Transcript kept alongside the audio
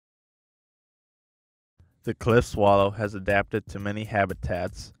The cliff swallow has adapted to many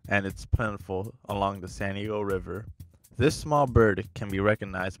habitats and it's plentiful along the San Diego River. This small bird can be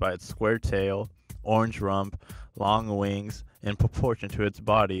recognized by its square tail, orange rump, long wings in proportion to its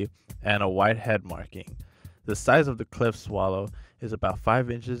body, and a white head marking. The size of the cliff swallow is about 5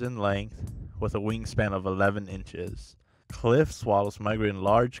 inches in length with a wingspan of 11 inches. Cliff swallows migrate in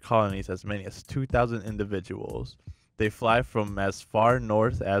large colonies as many as 2,000 individuals. They fly from as far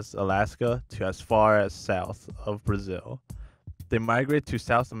north as Alaska to as far as south of Brazil. They migrate to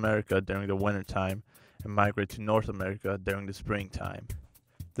South America during the wintertime and migrate to North America during the springtime.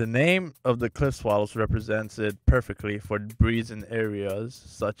 The name of the cliff swallows represents it perfectly for it breeds in areas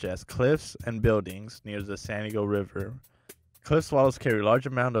such as cliffs and buildings near the San Diego River. Cliff swallows carry a large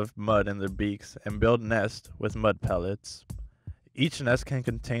amount of mud in their beaks and build nests with mud pellets. Each nest can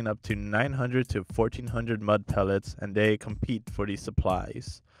contain up to 900 to 1,400 mud pellets, and they compete for these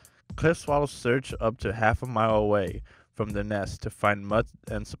supplies. Cliff swallows search up to half a mile away from the nest to find mud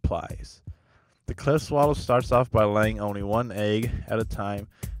and supplies. The cliff swallow starts off by laying only one egg at a time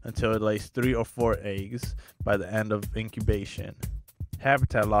until it lays 3 or 4 eggs by the end of incubation.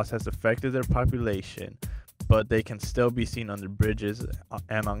 Habitat loss has affected their population, but they can still be seen under bridges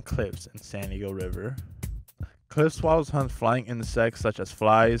and on cliffs in San Diego River. Cliff swallows hunt flying insects such as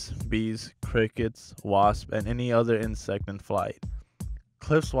flies, bees, crickets, wasps, and any other insect in flight.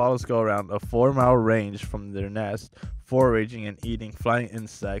 Cliff swallows go around a 4-mile range from their nest, foraging and eating flying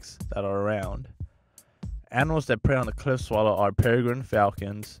insects that are around. Animals that prey on the cliff swallow are peregrine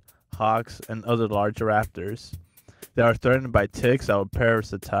falcons, hawks, and other large raptors. They are threatened by ticks that will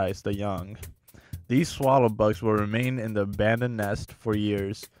parasitize the young. These swallow bugs will remain in the abandoned nest for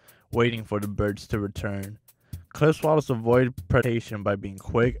years, waiting for the birds to return. Cliff swallows avoid predation by being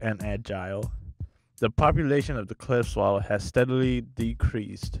quick and agile. The population of the cliff swallow has steadily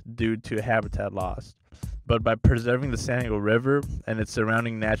decreased due to habitat loss, but by preserving the San Diego River and its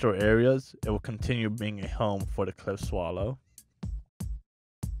surrounding natural areas, it will continue being a home for the cliff swallow.